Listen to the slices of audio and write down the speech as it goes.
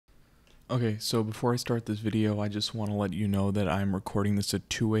Okay, so before I start this video, I just want to let you know that I'm recording this at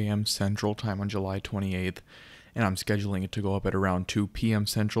 2 a.m. Central Time on July 28th, and I'm scheduling it to go up at around 2 p.m.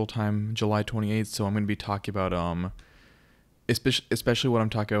 Central Time, July 28th, so I'm going to be talking about, especially what I'm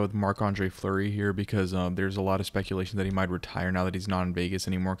talking about with Marc-Andre Fleury here, because there's a lot of speculation that he might retire now that he's not in Vegas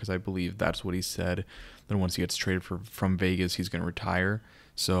anymore, because I believe that's what he said, that once he gets traded from Vegas, he's going to retire.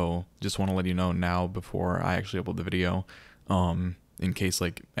 So just want to let you know now before I actually upload the video. In case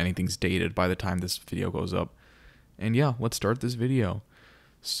like anything's dated by the time this video goes up. And yeah, let's start this video.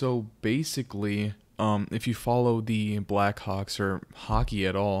 So basically, if you follow the Blackhawks or hockey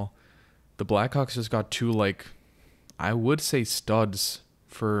at all, the Blackhawks just got two, like, I would say studs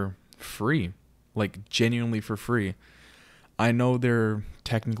for free, like genuinely for free. I know they're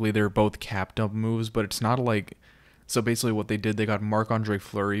both capped up moves, but it's not like, so basically what they did, they got Marc-Andre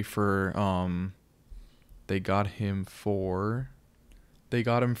Fleury for, they got him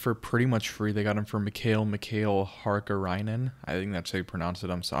for pretty much free. They got him for Mikael Harkarainen. I think that's how you pronounce it.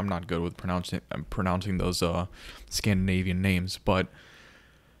 I'm not good with pronouncing those Scandinavian names, but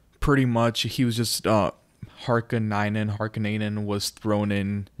pretty much he was just Harkanainen was thrown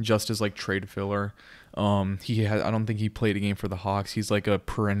in just as like trade filler. I don't think he played a game for the Hawks. He's like a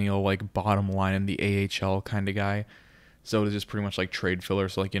perennial like bottom line in the AHL kind of guy. So it's just pretty much like trade filler.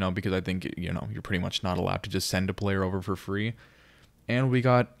 So like, because I think, you're pretty much not allowed to just send a player over for free. And we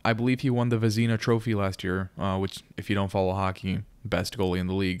got, I believe he won the Vezina Trophy last year, which, if you don't follow hockey, best goalie in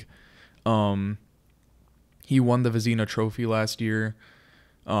the league. He won the Vezina Trophy last year.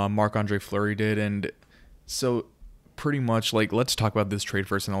 Marc-Andre Fleury did. And so pretty much, like, let's talk about this trade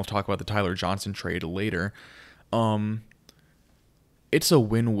first, and I'll talk about the Tyler Johnson trade later. It's a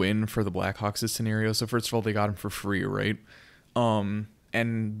win-win for the Blackhawks, this scenario. So first of all, they got him for free, right?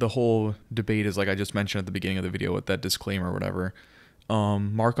 And the whole debate is, like I just mentioned at the beginning of the video with that disclaimer or whatever.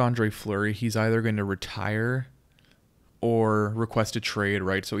 Marc-Andre Fleury, he's either going to retire or request a trade,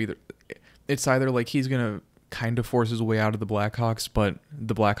 right? So it's either like he's going to kind of force his way out of the Blackhawks, but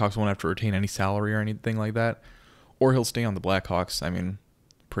the Blackhawks won't have to retain any salary or anything like that, or he'll stay on the Blackhawks. I mean,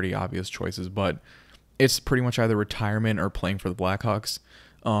 pretty obvious choices, but it's pretty much either retirement or playing for the Blackhawks.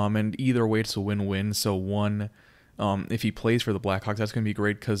 And either way, it's a win-win. So if he plays for the Blackhawks, that's going to be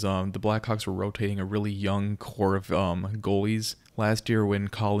great because the Blackhawks were rotating a really young core of goalies last year when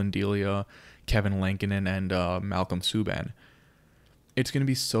Colin Delia, Kevin Lankinen, and Malcolm Subban. It's going to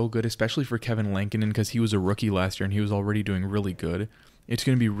be so good, especially for Kevin Lankinen because he was a rookie last year and he was already doing really good. It's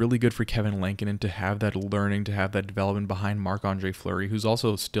going to be really good for Kevin Lankinen to have that learning, to have that development behind Marc-Andre Fleury, who's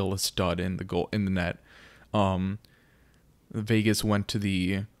also still a stud in the net. Vegas went to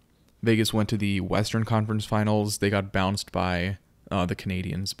the Western Conference Finals. They got bounced by the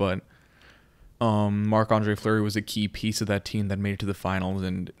Canadiens, but Marc-Andre Fleury was a key piece of that team that made it to the finals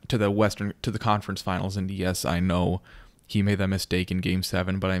and to the Conference Finals. And yes, I know he made that mistake in Game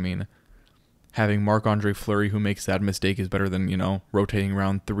 7, but I mean, having Marc-Andre Fleury who makes that mistake is better than, rotating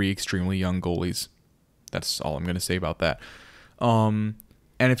around three extremely young goalies. That's all I'm going to say about that.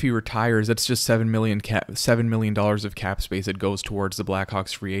 And if he retires, that's just $7 million of cap space that goes towards the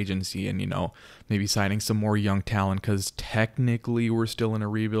Blackhawks free agency and, maybe signing some more young talent because technically we're still in a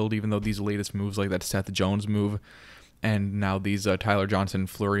rebuild, even though these latest moves like that Seth Jones move and now these Tyler Johnson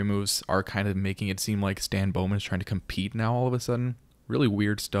Fleury moves are kind of making it seem like Stan Bowman's trying to compete now all of a sudden. Really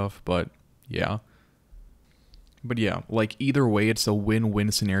weird stuff, but yeah. But yeah, like either way, it's a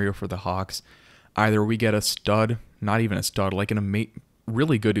win-win scenario for the Hawks. Either we get a stud, not even a stud, like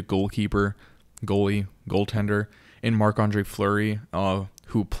really good goaltender in Marc-Andre Fleury,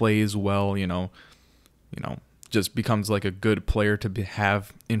 who plays well, just becomes like a good player to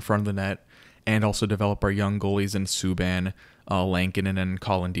have in front of the net, and also develop our young goalies in Subban, Lankinen, and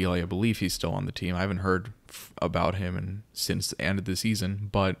Colin Delia. I believe he's still on the team. I haven't heard about him since the end of the season,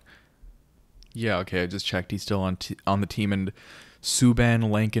 but yeah, okay, I just checked. He's still on the team, and Subban,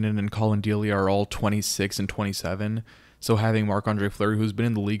 Lankinen, and Colin Delia are all 26 and 27. So having Marc-Andre Fleury, who's been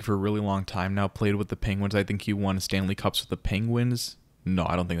in the league for a really long time now, played with the Penguins. I think he won Stanley Cups with the Penguins. No,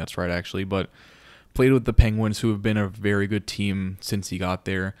 I don't think that's right, actually. But played with the Penguins, who have been a very good team since he got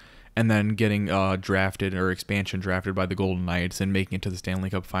there. And then getting expansion drafted by the Golden Knights and making it to the Stanley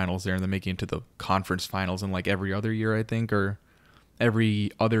Cup Finals there. And then making it to the Conference Finals in like every other year, I think. Or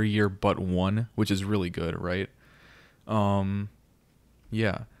every other year but one, which is really good, right?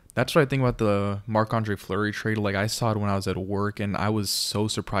 Yeah. That's what I think about the Marc-Andre Fleury trade. Like, I saw it when I was at work, and I was so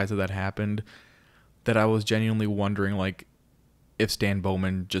surprised that happened that I was genuinely wondering, like, if Stan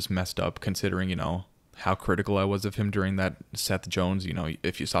Bowman just messed up, considering, how critical I was of him during that Seth Jones.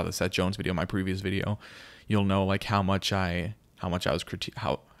 If you saw the Seth Jones video, my previous video, you'll know, like, how much I was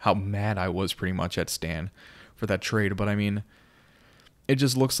how mad I was pretty much at Stan for that trade. But I mean, it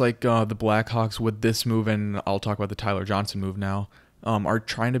just looks like the Blackhawks with this move, and I'll talk about the Tyler Johnson move now, are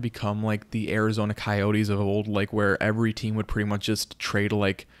trying to become like the Arizona Coyotes of old, like where every team would pretty much just trade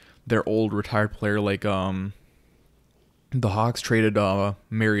like their old retired player. Like the Hawks traded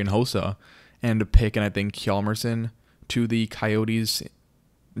Marian Hossa and a pick, and I think Hjalmarsson to the Coyotes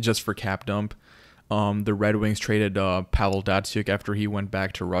just for cap dump. The Red Wings traded Pavel Datsyuk after he went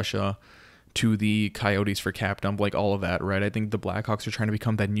back to Russia to the Coyotes for cap dump, like all of that, right? I think the Blackhawks are trying to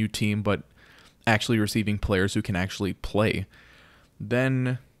become that new team, but actually receiving players who can actually play.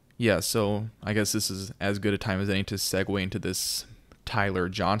 Then, yeah, so I guess this is as good a time as any to segue into this Tyler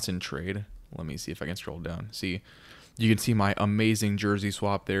Johnson trade. Let me see if I can scroll down. See, you can see my amazing jersey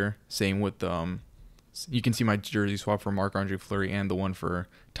swap there. Same with, you can see my jersey swap for Marc-Andre Fleury and the one for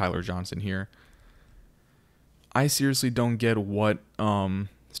Tyler Johnson here. I seriously don't get what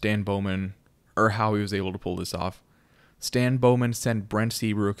Stan Bowman, or how he was able to pull this off. Stan Bowman sent Brent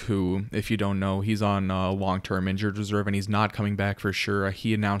Seabrook, who, if you don't know, he's on long-term injured reserve and he's not coming back for sure.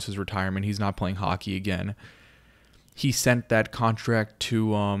 He announced his retirement. He's not playing hockey again. He sent that contract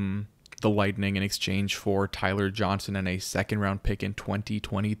to the Lightning in exchange for Tyler Johnson and a second-round pick in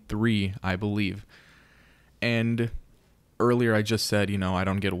 2023, I believe. And earlier I just said, I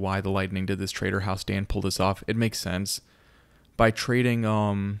don't get why the Lightning did this trade or how Stan pulled this off. It makes sense. By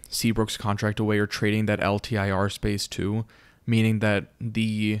trading Seabrook's contract away or trading that LTIR space too, meaning that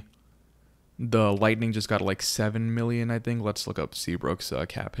the Lightning just got like $7 million, I think. Let's look up Seabrook's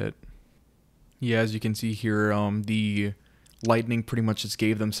cap hit. Yeah, as you can see here, the Lightning pretty much just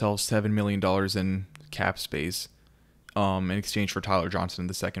gave themselves $7 million in cap space in exchange for Tyler Johnson,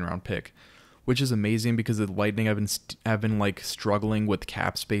 the second round pick, which is amazing because the Lightning have been like struggling with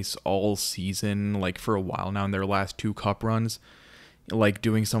cap space all season, like for a while now in their last 2 cup runs, like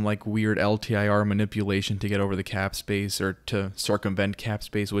doing some like weird LTIR manipulation to get over the cap space or to circumvent cap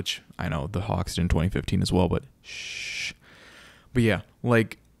space, which I know the Hawks did in 2015 as well, but shh. But yeah,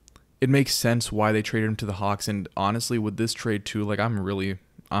 like it makes sense why they traded him to the Hawks, and honestly with this trade too, like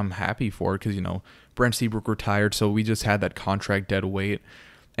I'm happy for it because Brent Seabrook retired, so we just had that contract dead weight.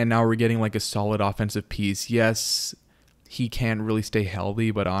 And now we're getting like a solid offensive piece. Yes, he can't really stay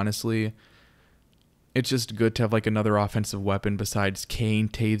healthy, but honestly, it's just good to have like another offensive weapon besides Kane,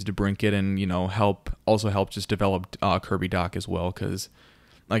 Taves, DeBrincat, and help just develop Kirby Dach as well. Because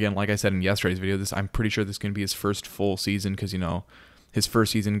again, like I said in yesterday's video, I'm pretty sure this is going to be his first full season because his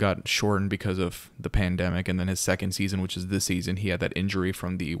first season got shortened because of the pandemic, and then his second season, which is this season, he had that injury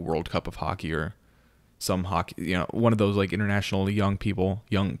from the World Cup of Hockey or some hockey, one of those like international young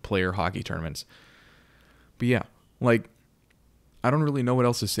player hockey tournaments. But yeah, like I don't really know what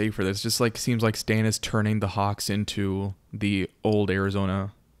else to say for this. Just like seems like Stan is turning the Hawks into the old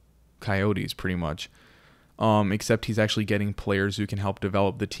Arizona Coyotes pretty much. Except he's actually getting players who can help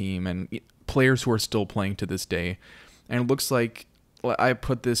develop the team and players who are still playing to this day. And it looks like I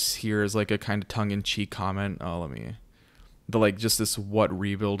put this here as like a kind of tongue-in-cheek comment. Just this what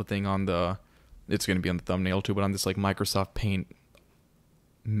rebuild thing on the. It's going to be on the thumbnail too, but on this like Microsoft Paint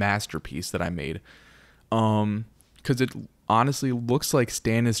masterpiece that I made. Because it honestly looks like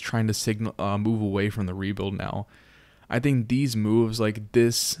Stan is trying to move away from the rebuild now. I think these moves like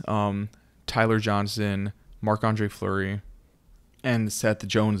this, Tyler Johnson, Marc-Andre Fleury, and Seth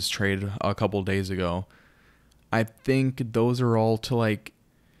Jones trade a couple days ago, I think those are all to like,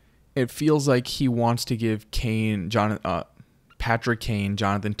 it feels like he wants to give Patrick Kane,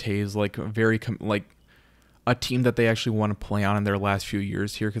 Jonathan Toews, like a team that they actually want to play on in their last few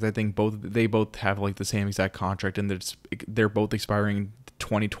years here, because I think they both have like the same exact contract, and they're both expiring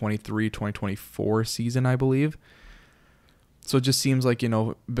 2023-2024 season, I believe. So it just seems like,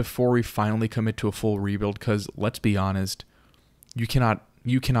 before we finally commit to a full rebuild, because let's be honest, you cannot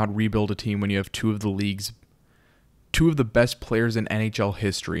rebuild a team when you have two of the best players in NHL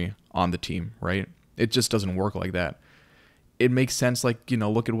history on the team, right? It just doesn't work like that. It makes sense, like,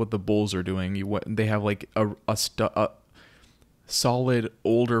 look at what the Bulls are doing. They have like a solid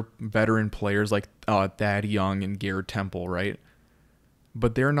older veteran players like Thad Young and Garrett Temple, right?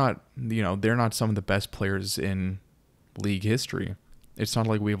 But they're not some of the best players in league history. It's not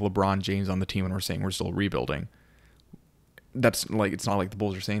like we have LeBron James on the team and we're saying we're still rebuilding. That's like, it's not like the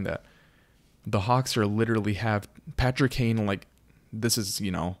Bulls are saying that. The Hawks are literally have Patrick Kane, like, this is,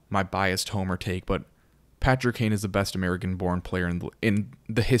 my biased homer take, but Patrick Kane is the best American-born player in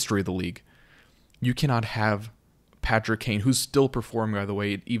the history of the league. You cannot have Patrick Kane, who's still performing, by the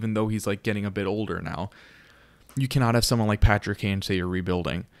way, even though he's like getting a bit older now. You cannot have someone like Patrick Kane say you're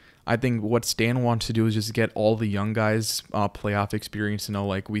rebuilding. I think what Stan wants to do is just get all the young guys playoff experience. You know,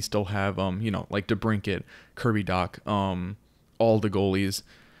 like we still have like DeBrincat, Kirby Doc, all the goalies,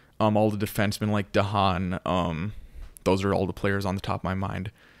 all the defensemen like DeHaan. Those are all the players on the top of my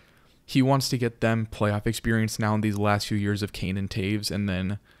mind. He wants to get them playoff experience now in these last few years of Kane and Taves, and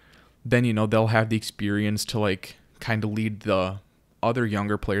then they'll have the experience to like kind of lead the other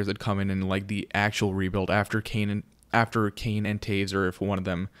younger players that come in like the actual rebuild after Kane and Taves, or if one of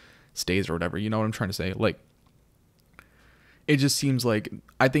them stays or whatever. You know what I'm trying to say? Like, it just seems like,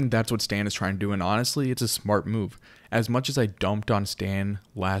 I think that's what Stan is trying to do, and honestly, it's a smart move. As much as I dumped on Stan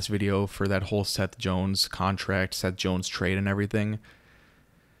last video for that whole Seth Jones contract, Seth Jones trade and everything,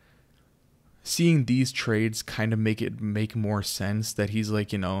 seeing these trades kind of make more sense, that he's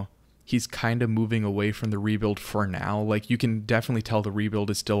like, he's kind of moving away from the rebuild for now. Like, you can definitely tell the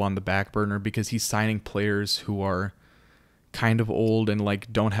rebuild is still on the back burner because he's signing players who are kind of old and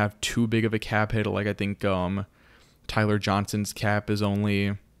like don't have too big of a cap hit. Like, I think Tyler Johnson's cap hit is only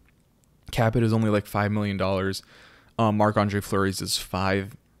like $5 million. Marc-Andre Fleury's is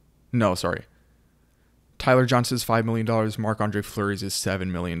Tyler Johnson's $5 million. Marc-Andre Fleury's is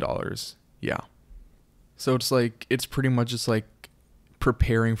 $7 million. Yeah. So it's like, it's pretty much just like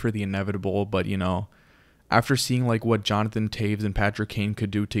preparing for the inevitable. But after seeing like what Jonathan Taves and Patrick Kane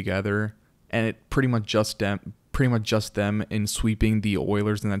could do together, and it pretty much just them in sweeping the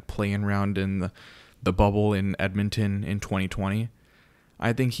Oilers in that play-in round in the bubble in Edmonton in 2020.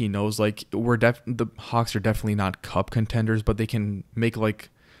 I think he knows like the Hawks are definitely not cup contenders, but they can make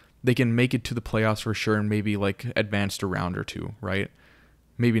it to the playoffs for sure, and maybe like advance a round or two, right?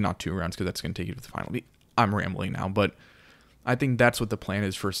 Maybe not 2 rounds because that's going to take you to the final. I'm rambling now, but I think that's what the plan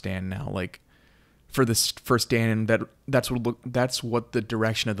is for Stan now. Like for Stan, that's what the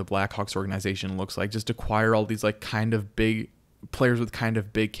direction of the Blackhawks organization looks like. Just acquire all these like kind of big players with kind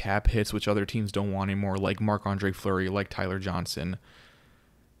of big cap hits, which other teams don't want anymore, like Marc-Andre Fleury, like Tyler Johnson,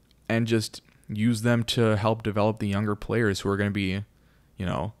 and just use them to help develop the younger players who are going to be,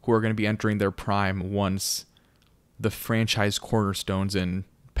 entering their prime once the franchise cornerstones in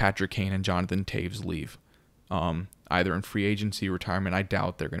Patrick Kane and Jonathan Taves leave, either in free agency, retirement. I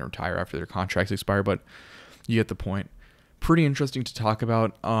doubt they're going to retire after their contracts expire, but you get the point. Pretty interesting to talk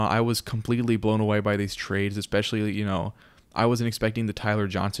about. I was completely blown away by these trades, especially, I wasn't expecting the Tyler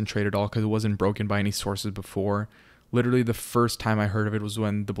Johnson trade at all because it wasn't broken by any sources before. Literally the first time I heard of it was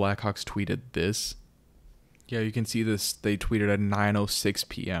when the Blackhawks tweeted this. Yeah, you can see this. They tweeted at 9:06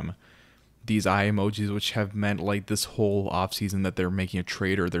 p.m. these eye emojis, which have meant like this whole offseason that they're making a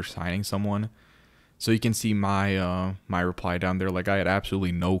trade or they're signing someone. So you can see my reply down there. Like, I had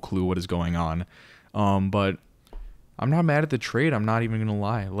absolutely no clue what is going on. But I'm not mad at the trade. I'm not even going to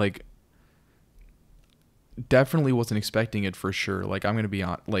lie. Like, definitely wasn't expecting it for sure. Like, I'm going to be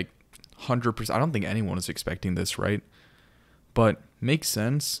on, like, 100%. I don't think anyone is expecting this, right? But makes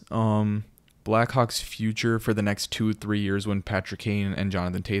sense. Blackhawks' future for the next 2-3 years when Patrick Kane and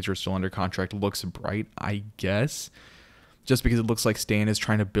Jonathan Taves are still under contract looks bright, I guess. Just because it looks like Stan is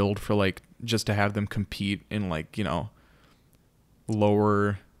trying to build for, like, just to have them compete in, like,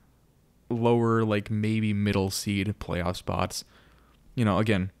 lower, like, maybe middle seed playoff spots.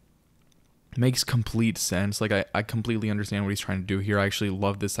 Again, makes complete sense. Like, I completely understand what he's trying to do here. I actually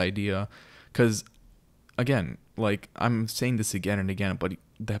love this idea because, again, like, I'm saying this again and again, but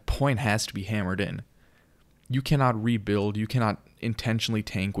that point has to be hammered in. You cannot rebuild. You cannot intentionally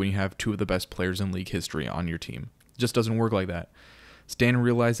tank when you have 2 of the best players in league history on your team. It just doesn't work like that. Stan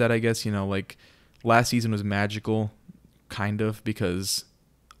realized that, I guess. Like, last season was magical, kind of, because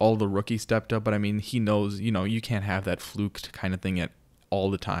all the rookies stepped up. But, I mean, he knows, you can't have that fluke kind of thing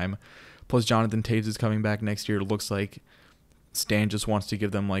all the time. Plus, Jonathan Taves is coming back next year. It looks like Stan just wants to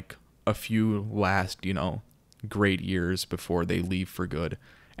give them, like, a few last, great years before they leave for good.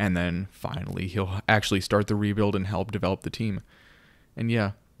 And then, finally, he'll actually start the rebuild and help develop the team. And,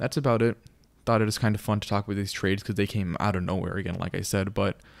 yeah, that's about it. Thought it was kind of fun to talk with these trades because they came out of nowhere again, like I said.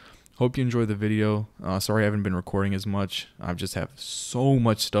 But hope you enjoyed the video. Sorry I haven't been recording as much. I just have so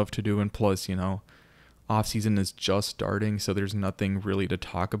much stuff to do. And plus, off season is just starting, so there's nothing really to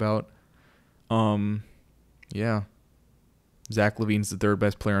talk about. Yeah. Zach LaVine's the 3rd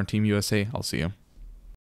best player on Team USA. I'll see you.